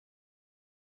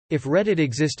If Reddit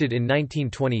existed in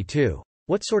 1922,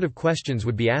 what sort of questions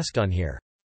would be asked on here?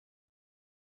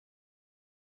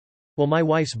 Will my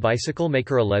wife's bicycle make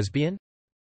her a lesbian?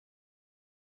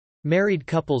 Married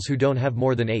couples who don't have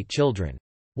more than 8 children.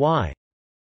 Why?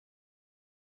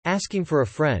 Asking for a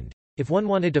friend. If one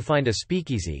wanted to find a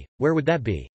speakeasy, where would that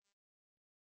be?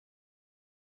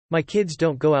 My kids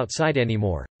don't go outside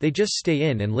anymore, they just stay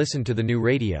in and listen to the new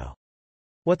radio.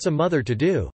 What's a mother to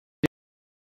do?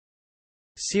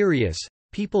 Serious.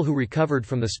 People who recovered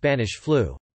from the Spanish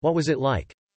flu. What was it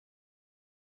like?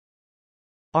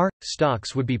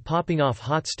 Stocks would be popping off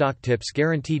hot stock tips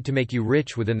guaranteed to make you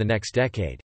rich within the next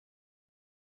decade.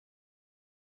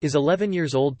 Is 11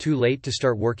 years old too late to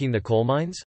start working the coal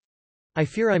mines? I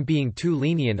fear I'm being too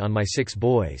lenient on my 6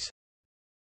 boys.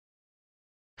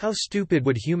 How stupid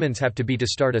would humans have to be to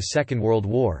start a second world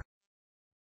war?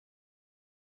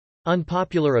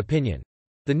 Unpopular opinion.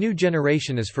 The new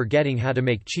generation is forgetting how to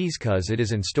make cheese 'cause it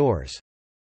is in stores.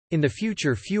 In the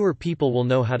future, fewer people will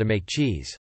know how to make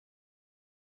cheese.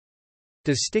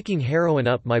 Does sticking heroin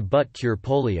up my butt cure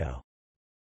polio?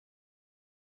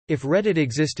 If Reddit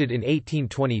existed in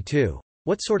 1822,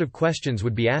 what sort of questions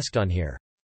would be asked on here?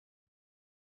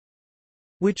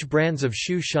 Which brands of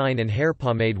shoe shine and hair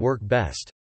pomade work best?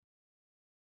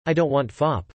 I don't want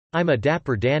FOP. I'm a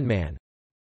Dapper Dan man.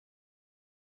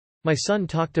 My son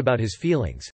talked about his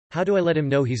feelings. How do I let him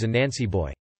know he's a Nancy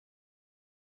boy?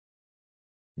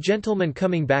 Gentlemen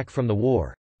coming back from the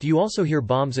war. Do you also hear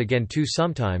bombs again too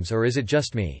sometimes, or is it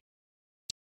just me?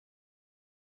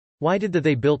 Why did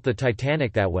they built the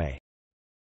Titanic that way?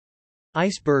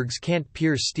 Icebergs can't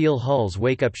pierce steel hulls,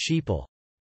 wake up sheeple.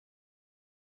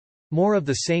 More of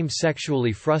the same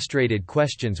sexually frustrated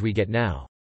questions we get now.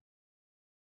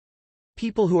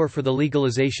 People who are for the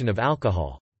legalization of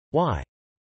alcohol. Why?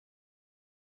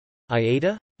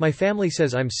 IATA? My family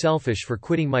says I'm selfish for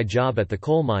quitting my job at the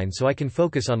coal mine so I can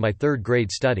focus on my 3rd grade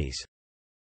studies.